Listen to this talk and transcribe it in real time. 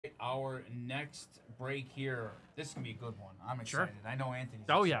our next break here. This is going to be a good one. I'm Sure. excited. I know Anthony's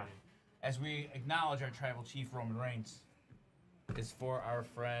Oh, excited. yeah. As we acknowledge our tribal chief, Roman Reigns, is for our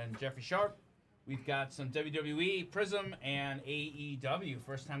friend Jeffrey Sharp. We've got some WWE, Prism, and AEW.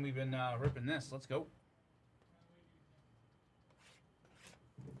 First time we've been ripping this. Let's go.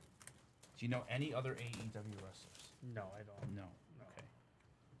 Do you know any other AEW wrestlers? No, I don't. No. Okay.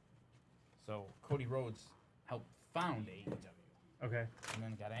 So Cody Rhodes helped found AEW. Okay. And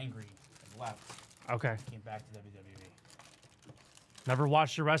then got angry and left. Okay. Came back to WWE. Never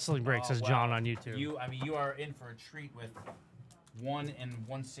watched a wrestling break, says John on YouTube. You are in for a treat with 1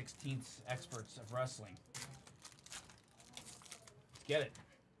 1/16 experts of wrestling. Let's get it.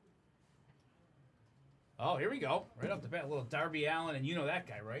 Oh, here we go. Right off the bat, a little Darby Allin, and you know that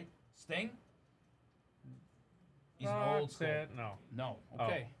guy, right? Sting? He's an old school. No. No.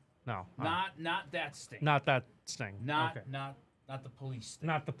 Okay. No. Not that Sting. Not that Sting. Not okay. not the police Sting.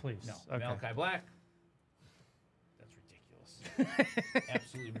 Not the police. No. Okay. Malachi Black. That's ridiculous.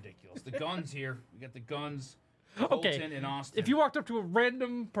 Absolutely ridiculous. The guns here. We got the guns. Colton and Austin. If you walked up to a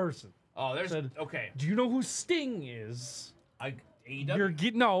random person, said, okay. Do you know who Sting is?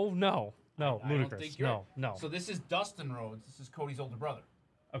 AEW. No, I ludicrous. don't think you're No. So this is Dustin Rhodes. This is Cody's older brother.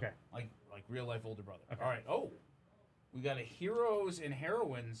 Okay. Like real life older brother. Okay. All right. Oh, we got a heroes and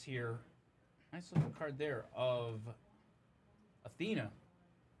heroines here. Nice little card there of Athena.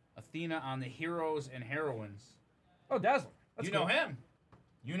 Athena on the heroes and heroines. Oh, Dazzler. That's You know him.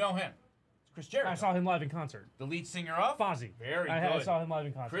 You know him. It's Chris Jericho. I saw him live in concert. The lead singer of Fozzy. Very good. I saw him live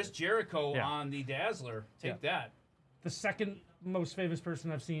in concert. Chris Jericho on the Dazzler. Take that. The second most famous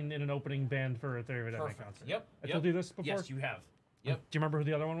person I've seen in an opening band for a Theory of a Dead Man concert. Yep. I told you this before? Yes, you have. Yep. Do you remember who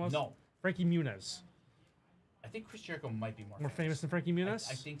the other one was? No. Frankie Muniz. I think Chris Jericho might be more famous than Frankie Muniz?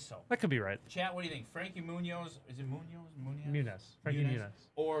 I think so. That could be right. Chat, what do you think? Frankie Munoz? Is it Munoz? Muniz. Frankie Muniz.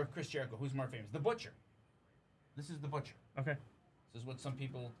 Or Chris Jericho? Who's more famous? The Butcher. This is The Butcher. Okay. This is what some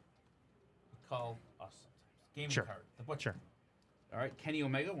people call us sometimes. Gaming card. The Butcher. Sure. All right. Kenny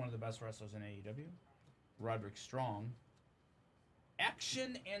Omega, one of the best wrestlers in AEW. Roderick Strong.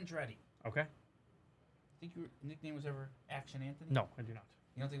 Action Andretti. Okay. Think your nickname was ever Action Anthony? No, I do not.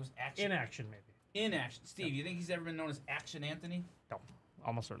 You don't think it was Action? In Action, maybe. In Action. Steve, you think he's ever been known as Action Anthony? No,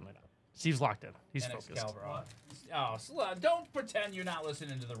 almost certainly not. Steve's locked in. He's and focused. Excalibur. Oh, don't pretend you're not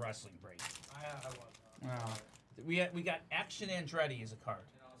listening to the wrestling break. I was. We got Action Andretti as a card.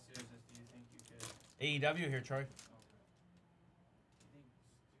 In all seriousness, do you think you could? AEW here, Troy.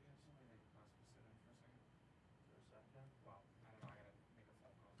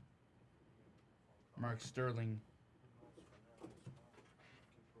 Mark Sterling.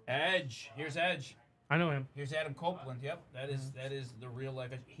 Edge. Here's Edge. I know him. Here's Adam Copeland. Yep, that is the real life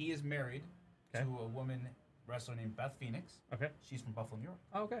Edge. He is married to a woman wrestler named Beth Phoenix. Okay. She's from Buffalo, New York.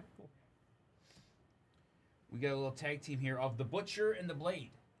 Oh, okay, cool. We got a little tag team here of the Butcher and the Blade.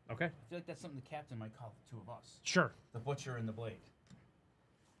 Okay. I feel like that's something the captain might call the two of us. Sure. The Butcher and the Blade.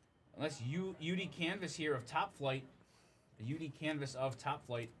 Unless UD Canvas here of Top Flight. The UD Canvas of Top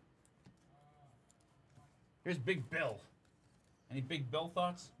Flight. Here's Big Bill. Any Big Bill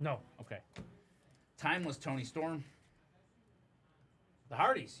thoughts? No. Okay. Timeless Tony Storm. The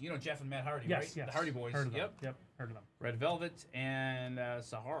Hardys. You know Jeff and Matt Hardy, right? Yes. The Hardy Boys. Heard of Yep. them. Yep. Heard of them. Red Velvet and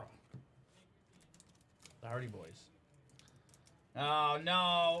Sahara. The Hardy Boys. Oh,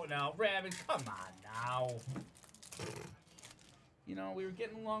 no. Rabbit, come on now. You know, we were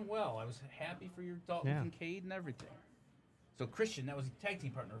getting along well. I was happy for your Dalton Kincaid and everything. So Christian, that was a tag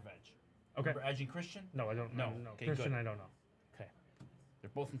team partner of Edge. Okay. Remember Edge and Christian? No, I don't know. No. Okay, Christian, good. I don't know. Okay. They're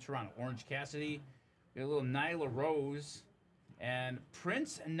both from Toronto. Orange Cassidy. We got a little Nyla Rose. And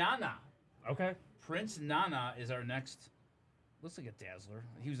Prince Nana. Okay. Prince Nana is our next. Looks like a Dazzler.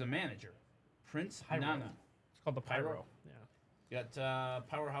 He was a manager. Prince Nana. It's called the Pyro. Yeah. Got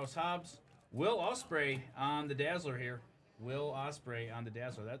Powerhouse Hobbs. Will Ospreay on the Dazzler here. Will Ospreay on the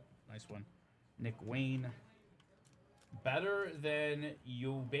Dazzler. That nice one. Nick Wayne. Better than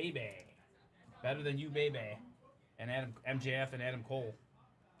you, baby. Better than you, baby. And MJF and Adam Cole.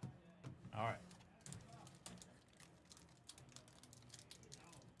 All right.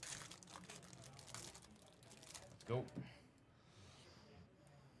 Let's go.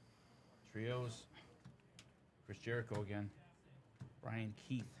 Trios. Chris Jericho again. Brian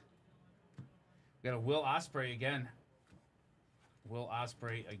Keith. We got a Will Ospreay again. Will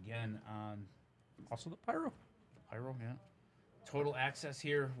Ospreay again on Also the Pyro. Pyro, yeah. Total Access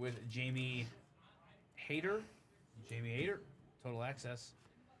here with Jamie Hayter. Jamie Hayter, Total Access.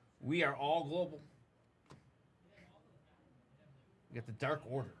 We are all global. We got the Dark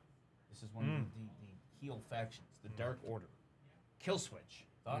Order. This is one of the heel factions. The Dark Order. Kill Switch.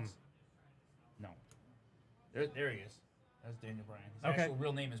 Thoughts? No. There he is. That's Daniel Bryan. His Okay. actual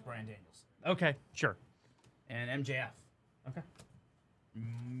real name is Bryan Daniels. Okay, sure. And MJF. Okay.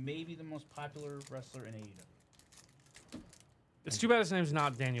 Maybe the most popular wrestler in AEW. It's too bad his name's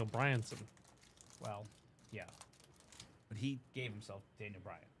not Daniel Bryanson. Well, yeah. But he gave himself Daniel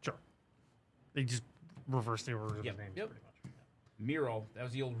Bryan. Sure. They just reversed the order of Yep, the names yep. pretty much. Miro, that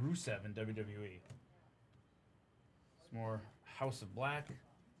was the old Rusev in WWE. It's more House of Black.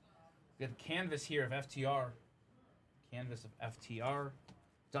 We got canvas here of FTR. Canvas of FTR.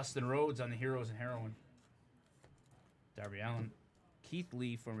 Dustin Rhodes on the Heroes and Heroin. Darby Allin. Keith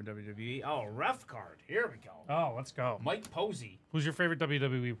Lee, former WWE. Oh, ref card. Here we go. Oh, let's go. Mike Posey. Who's your favorite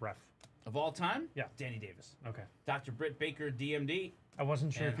WWE ref? Of all time? Yeah. Danny Davis. Okay. Dr. Britt Baker, DMD. I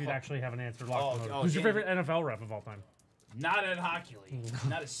wasn't sure And if you'd Hulk. actually have an answer locked. Oh, and loaded. oh, Who's your Danny- favorite NFL ref of all time? Not Ed Hockey League.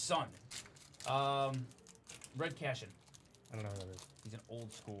 Not his son. Red Cashin. I don't know who that is. He's an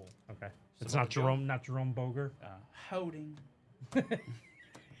old school. Okay. It's Someone not to do. Jerome Boger. Holding.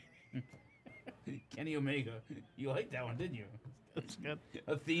 Kenny Omega. You liked that one, didn't you? That's good.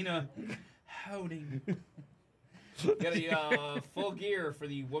 Athena. Holding. Got a full gear for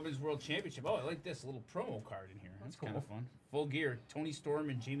the Women's World Championship. Oh, I like this little promo card in here. That's kind of fun. Full gear. Tony Storm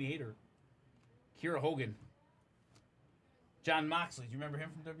and Jamie Hayter. Kiera Hogan. John Moxley. Do you remember him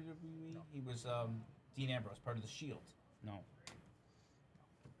from WWE? No. He was Dean Ambrose, part of the Shield. No.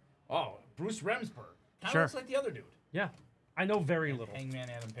 Oh, Bruce Remsburg. Kind of Sure. looks like the other dude. Yeah. I know very little. Hangman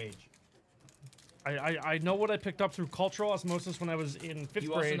Adam Page. I know what I picked up through cultural osmosis when I was in fifth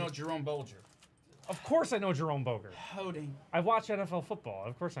You grade. also know Jerome Bolger. Of course I know Jerome Boger. Holding. I watch NFL football.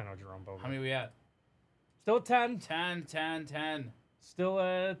 Of course I know Jerome Boger. How many we at? Still at 10. 10. Still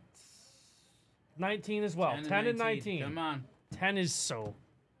at 19 as well. 10 and 19. Come on. 10 is so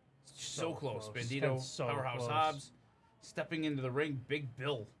Close. close. Bandito, 10's so Powerhouse close. Hobbs, stepping into the ring. Big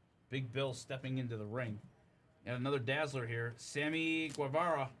Bill stepping into the ring. And another Dazzler here. Sammy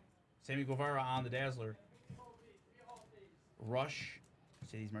Guevara on the Dazzler. Rush.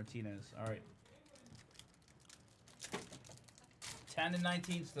 Mercedes Martinez. All right. 10 and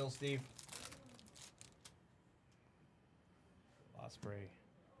 19 still, Steve. Ospreay.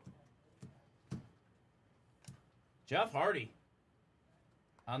 Jeff Hardy.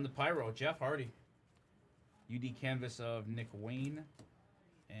 On the Pyro, Jeff Hardy. UD canvas of Nick Wayne.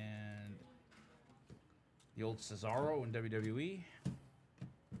 And the old Cesaro in WWE.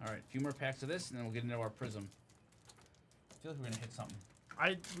 All right, a few more packs of this, and then we'll get into our Prism. I feel like we're going to hit something.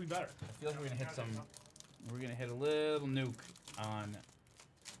 we better. I feel like we're going to hit some. We're going to hit a little nuke on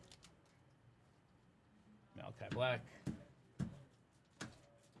Malachi Black.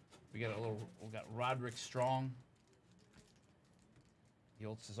 We got Roderick Strong. The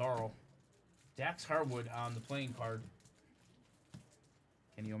old Cesaro. Dax Harwood on the playing card.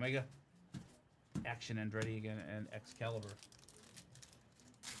 Kenny Omega. Action Andretti again, and Excalibur.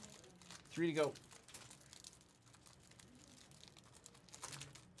 3 to go.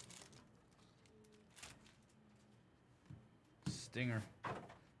 Stinger.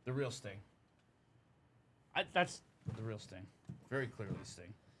 The real Sting. That's The real Sting. Very clearly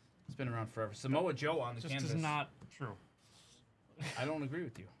Sting. It's been around forever. Samoa Joe on the just canvas. is not true. I don't agree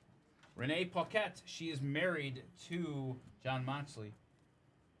with you. Renee Paquette. She is married to John Moxley.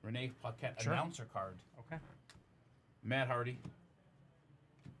 Renee Paquette, Sure. announcer card. Okay. Matt Hardy.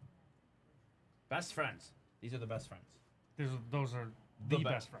 Best friends. These are the best friends. Those are the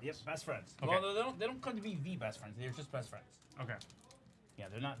best friends. Yep, best friends. Okay. Well, they don't come to be the best friends. They're just best friends. Okay. Yeah,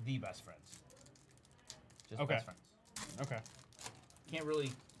 they're not the best friends. Just Okay. best friends. Okay. Can't really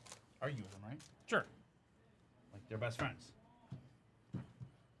argue with them, right? Sure. Like, they're best friends.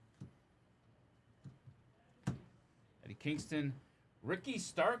 Eddie Kingston. Ricky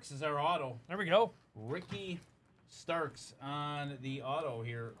Starks is our auto. There we go. Ricky Starks on the auto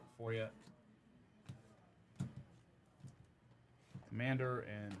here for you. Commander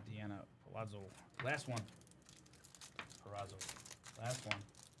and Deanna Palazzo. Last one. Palazzo. Last one.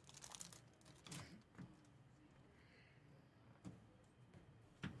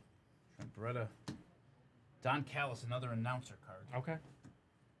 Trent Beretta. Don Callis, another announcer card. Okay.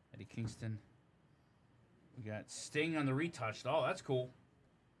 Eddie Kingston. We got Sting on the retouched. Oh, that's cool.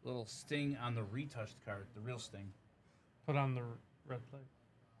 Little Sting on the retouched card. The real Sting. Put on the red plate.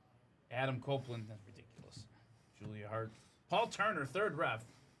 Adam Copeland. That's ridiculous. Julia Hart. Paul Turner, third ref.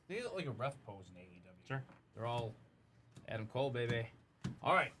 They look like a ref pose in AEW. Sure. They're all Adam Cole, baby.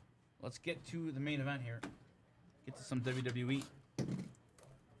 All right. Let's get to the main event here. Get to some WWE.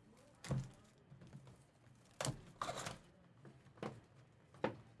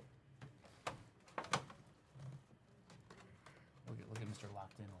 Look at Mr.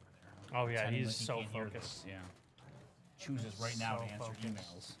 Locked Oh yeah, pretending he's like he so can't hear focused. this. Yeah. Chooses right now So to answer focused.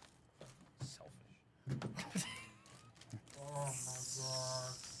 emails. Selfish. Oh my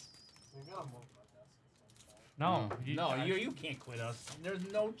god. We gotta move my desk at some point. No, No, you can't quit us.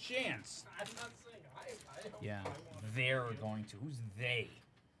 There's no chance. I'm not saying I don't. Yeah, I want they're going to. Who's they?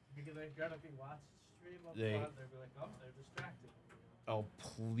 because they're gonna be watching the stream up They- front. They'll be like, oh, they're distracted. Oh,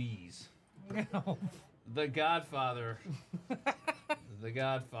 please. No. The Godfather. The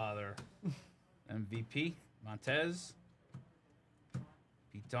Godfather. MVP. Montez.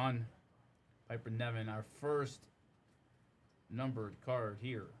 Pete Dunne. Piper Nevin. Our first numbered card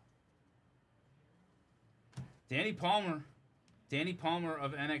here. Danny Palmer. Danny Palmer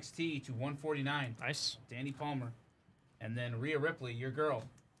of NXT to 149. Nice. Danny Palmer. And then Rhea Ripley, your girl.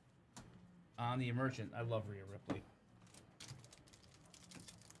 On the Emergent. I love Rhea Ripley.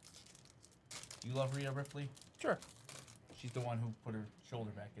 You love Rhea Ripley? Sure. She's the one who put her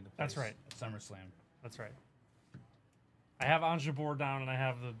shoulder back into place. That's right. At SummerSlam. That's right. I have Anja Bohr down, and I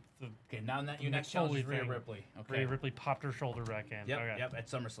have the Okay, now that your Mick next challenge is Foley Rhea thing. Ripley. Okay. Rhea Ripley popped her shoulder back in. Yep, Okay. yep, at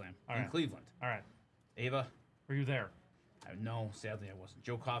SummerSlam All in right. Cleveland. All right. Ava, Were you there? no, sadly I wasn't.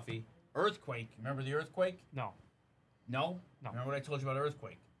 Joe Coffey, Earthquake. Remember the Earthquake? No. No? No. Remember what I told you about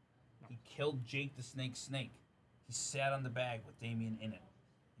Earthquake? No. He killed Jake the Snake. He sat on the bag with Damien in it.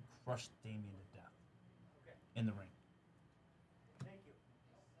 He crushed Damien to death. In the ring. Thank you.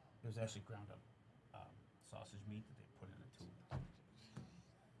 It was actually ground up sausage meat that they put in a tube.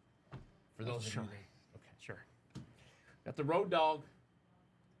 For those Sure. of you that, okay. Sure. Got the Road Dog.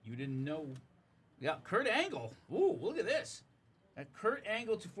 You didn't know. Yeah, Kurt Angle. Ooh, look at this. At Kurt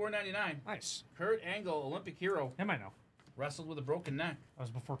Angle to 499. Nice. Kurt Angle, Olympic hero, Him I know. wrestled with a broken neck. That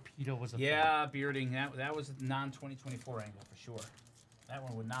was before PETA was a Yeah, bearding. That was a non-2024 angle for sure. That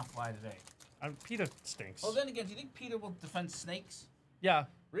one would not fly today. thing. PETA stinks. Oh, then again, do you think Peter will defend snakes? yeah.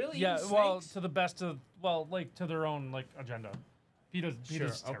 Really? Yeah. Even Well, snakes? to the best of like to their own agenda. PETA's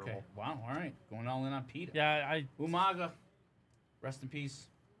terrible. Okay. Wow. All right. Going all in on Peter. Yeah. Umaga. Rest in peace.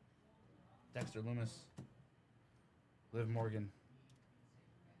 Dexter Loomis. Liv Morgan.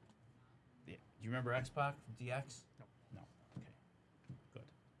 Yeah. Do you remember X-Pac from DX? No. No. Okay. Good.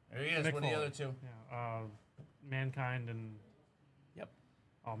 There he is. Mick What are the Foley. other two? Yeah. Mankind and. Yep.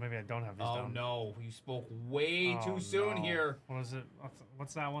 Oh, maybe I don't have these Oh, down. no. You spoke way Oh, too soon no. here. What is it?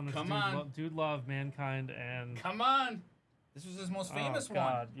 What's that one? That's Come Dude on. Dude Love, Mankind, and. Come on. This was his most famous oh,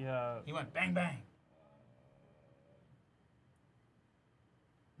 God, one. yeah. He went bang, bang.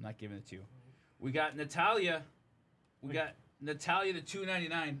 I'm not giving it to you. We got Natalia. We got Natalia to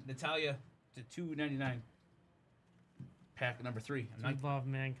 299. Natalia to 299. Pack number 3. I'm not. Dude Love,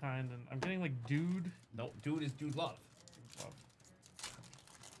 Mankind, and I'm getting Dude. No, dude is Dude Love. Dude Love.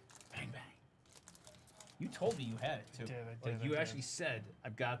 Bang, bang. You told me you had it too. I did. You actually said,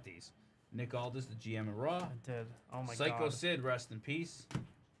 I've got these. Nick Aldis, the GM of Raw. I did. Oh my Psycho God. Sid, rest in peace.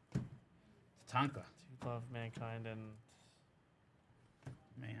 Tatanka. Dude Love, Mankind, and.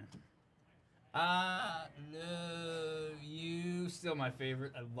 Man. I love you. Still my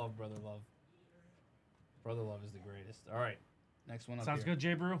favorite. I love Brother Love. Brother Love is the greatest. All right. Next one up Sounds here. good,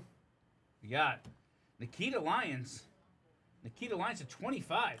 J. Brew. We got Nikita Lyons. Nikita Lyons at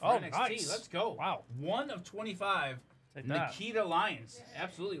 25 for Oh, NXT. nice. Let's go. Wow. 1 of 25. Take that. Nikita Lyons.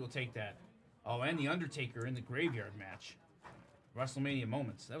 Absolutely will take that. Oh, and The Undertaker in the graveyard match. WrestleMania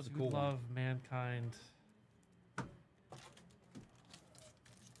moments. That was a Dude cool one. Love, Mankind.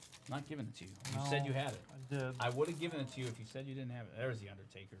 Not giving it to you. You No, said you had it. I did. I would have given it to you if you said you didn't have it. There's The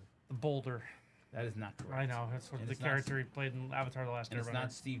Undertaker. The Boulder. That is not correct. I know. That's what And the it's not- character he played in Avatar: The Last And it's Airbender.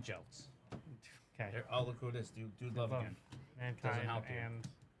 not Steve Jeltz. Okay. There, oh, look who it is. Dude Love again. Mankind help you. and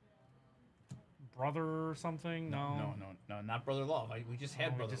Brother or something. No. No, not Brother Love. We just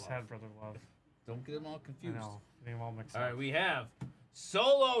had Oh, Brother we just Love. had Brother Love. Don't get them all I confused. know. Getting them all mixed All up. right, we have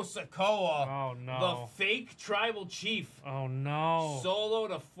Solo Sikoa, Oh no. the fake tribal chief. Oh no. Solo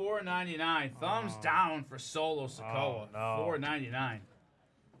to $4.99. Thumbs Oh. down for Solo Sikoa. Oh, no. $4.99.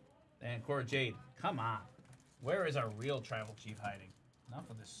 And Cora Jade, come on. Where is our real tribal chief hiding? Enough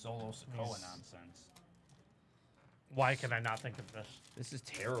of this Solo Sikoa He's- nonsense. Why can I not think of this? This is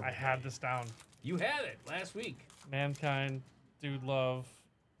terrible. I had Dave. this down. You had it last week. Mankind, Dude Love.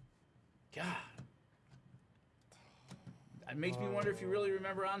 God. It makes me wonder if you really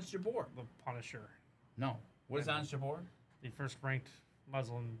remember Ans Jabor. The Punisher. No. What is Ans Jabor? The first ranked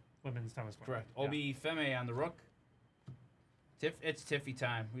Muslim women's tennis player. Correct. Yeah. Obi Feme on the rook. It's Tiffy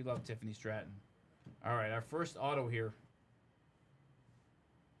time. We love Tiffany Stratton. All right, our first auto here.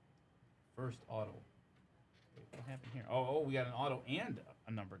 First auto. Wait, what happened here? Oh, we got an auto and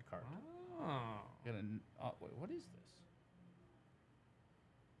a numbered card. Oh. We got wait, what is this?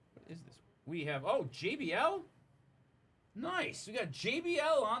 What is this? We have, oh, JBL? Nice. We got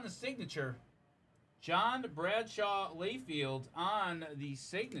JBL on the signature. John Bradshaw Layfield on the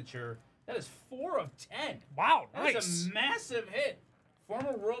signature. That is 4 of 10. Wow, That's nice. a massive hit.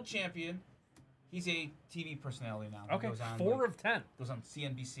 Former world champion. He's a TV personality now. He Okay, goes on, 4 of 10. Goes on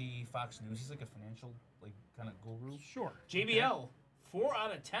CNBC, Fox News. He's like a financial, like, kind of guru. Sure. JBL, 4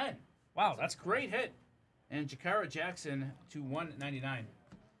 out of 10. Wow, That's a great hit. And Jakara Jackson to 199.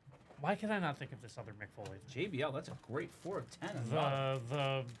 Why can I not think of this other Mick Foley? JBL, that's a great 4 of 10. As well.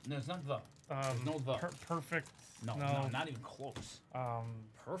 The No, it's not the. There's no the. perfect. No, no, not even close.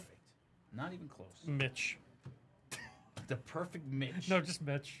 Perfect. Not even close. Mitch. The perfect Mitch. No, just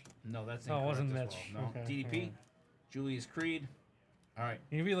Mitch. No, that's No, it incorrect wasn't as Mitch. well. No. Okay, DDP. alright. Julius Creed. All right.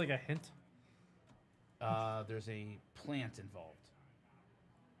 Can you give me like a hint? There's a plant involved.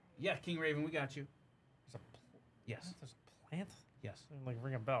 Yeah, King Raven, we got you. Yes. There's a plant? Yes. Like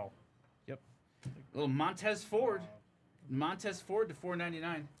ring a bell. Yep. A little Montez Ford. Montez Ford to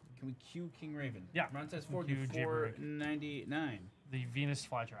 499. Can we cue King Raven? Yeah. Montez Ford Cue to Jaber. 499. The Venus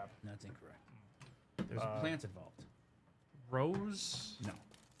flytrap. That's incorrect. There's a plant involved. Rose. No.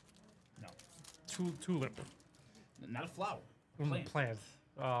 No. Tulip. Not a flower. Plant. Plant.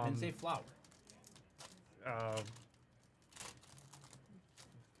 Didn't say flower.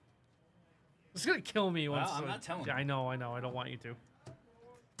 It's gonna kill me once. I'm not telling Yeah, you. I know. I don't want you to.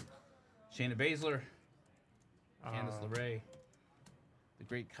 Shayna Baszler. Candice LeRae. The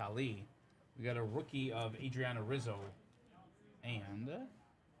great Khali. We got a rookie of Adriana Rizzo. And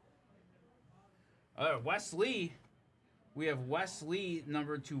Wes Lee. We have Wes Lee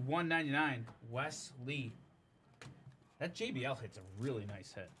numbered to 199. Wes Lee. That JBL hit's a really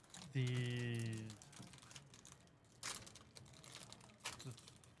nice hit. The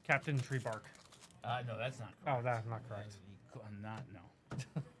Captain Treebark. No, that's not correct. Oh, that's not correct. Not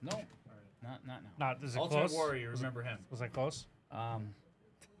no. No. Not now. Not is it Ultimate close? Warrior, remember him. Was that close?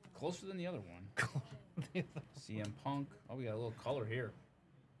 Closer than the other one. CM Punk. Oh, we got a little color here.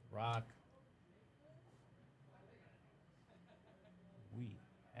 Rock. We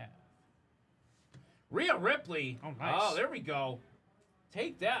have Rhea Ripley. Oh, nice. Oh, there we go.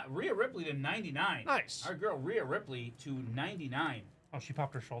 Take that. Rhea Ripley to 99. Nice. Our girl Rhea Ripley to 99. Oh, she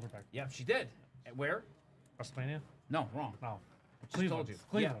popped her shoulder back. Yep, she did. At where? WrestleMania? No, wrong. No. I just Cleveland. told you.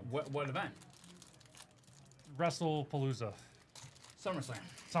 Cleveland. Yeah, what event? WrestlePalooza. SummerSlam.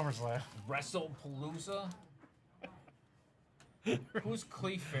 SummerSlam. WrestlePalooza? Who's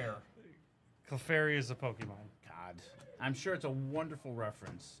Clefairy? Clefairy is a Pokemon. God. I'm sure it's a wonderful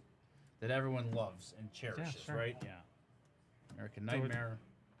reference that everyone loves and cherishes, sure. right? Yeah. American Nightmare.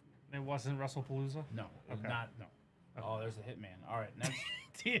 It wasn't WrestlePalooza? No, it was Okay. not. No. Okay. Oh, there's the Hitman. All right, next.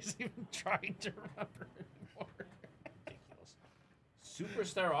 He isn't even trying to remember anymore. Ridiculous.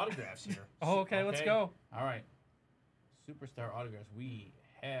 Superstar autographs here. Oh, okay, let's go. All right. Superstar autographs. We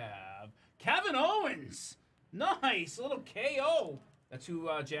have Kevin Owens. Nice. A little KO. That's who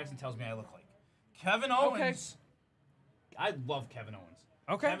Jackson tells me I look like. Kevin Owens. I love Kevin Owens.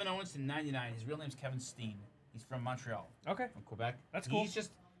 Okay. Kevin Owens to 99. His real name's Kevin Steen. He's from Montreal. Okay. From Quebec. That's cool.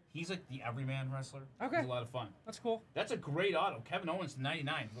 He's like the everyman wrestler. Okay. He's a lot of fun. That's cool. That's a great auto. Kevin Owens to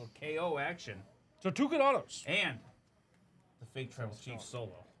 99. A little KO action. So 2 good autos. And the fake Tribal Chief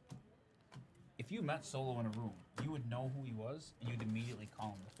Solo. If you met Solo in a room, you would know who he was, and you'd immediately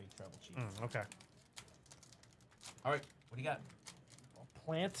call him the fake Tribal Chief. Okay. All right, what do you got?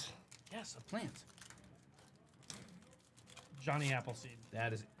 Plant. Yes, a plant. Johnny Appleseed.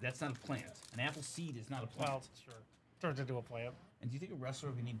 That's not a plant. An apple seed is not a plant. Well, sure. Turns into a plant. And do you think a wrestler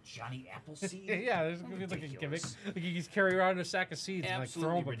would be named Johnny Appleseed? Yeah, there's gonna be like a gimmick. Ridiculous. Like you just carry around a sack of seeds and like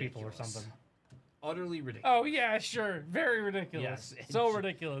throw Absolutely them at people or ridiculous. something. Utterly ridiculous. Oh yeah, sure. Very ridiculous. Yes. So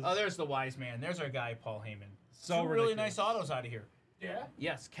ridiculous. Oh, there's the wise man. There's our guy, Paul Heyman. So Two really ridiculous. nice autos out of here. Yeah?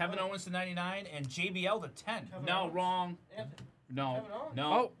 Yes, Kevin Owens to 99 and JBL to 10. Kevin No, Owens? wrong. No, Kevin Owens?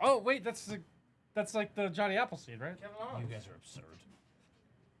 no. Oh wait, that's like the Johnny Appleseed, right? Kevin You Owens. guys are absurd.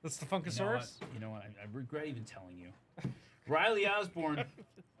 That's the You know what? Funkasaurus. You know what? I regret even telling you. Riley Osborne.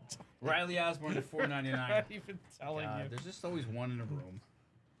 Riley Osborne to I'm 499. not even telling God, you. there's just always one in a room.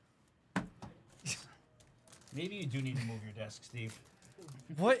 Maybe you do need to move your desk, Steve.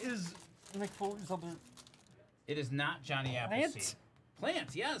 What is Mick Foley's other? It is not Johnny Plant? Appleseed. Plant,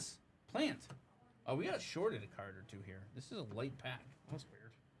 yes. Plant. Oh, we got shorted a card or two here. This is a light pack. That's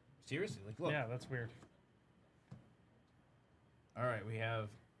weird. Seriously, like look. Yeah, that's weird. All right, we have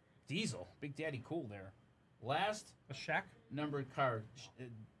Diesel. Big Daddy Cool there. Last A Shaq? numbered card.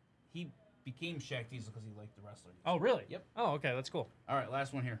 He became Shaq Diesel because he liked the wrestler. Oh really? Yep. Oh okay, that's cool. All right,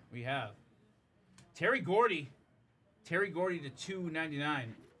 last one here. We have Terry Gordy. Terry Gordy to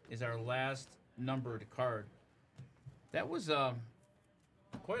 299. is our last numbered card. That was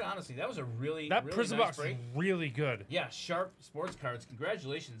quite honestly, that was a really That really Prism nice box break. is really good. Yeah, Sharp Sports Cards.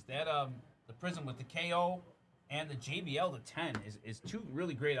 Congratulations. That the Prism with the KO and the JBL to 10 is two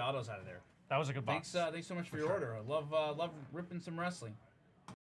really great autos out of there. That was a good box. Thanks so much for your order. I love ripping some wrestling.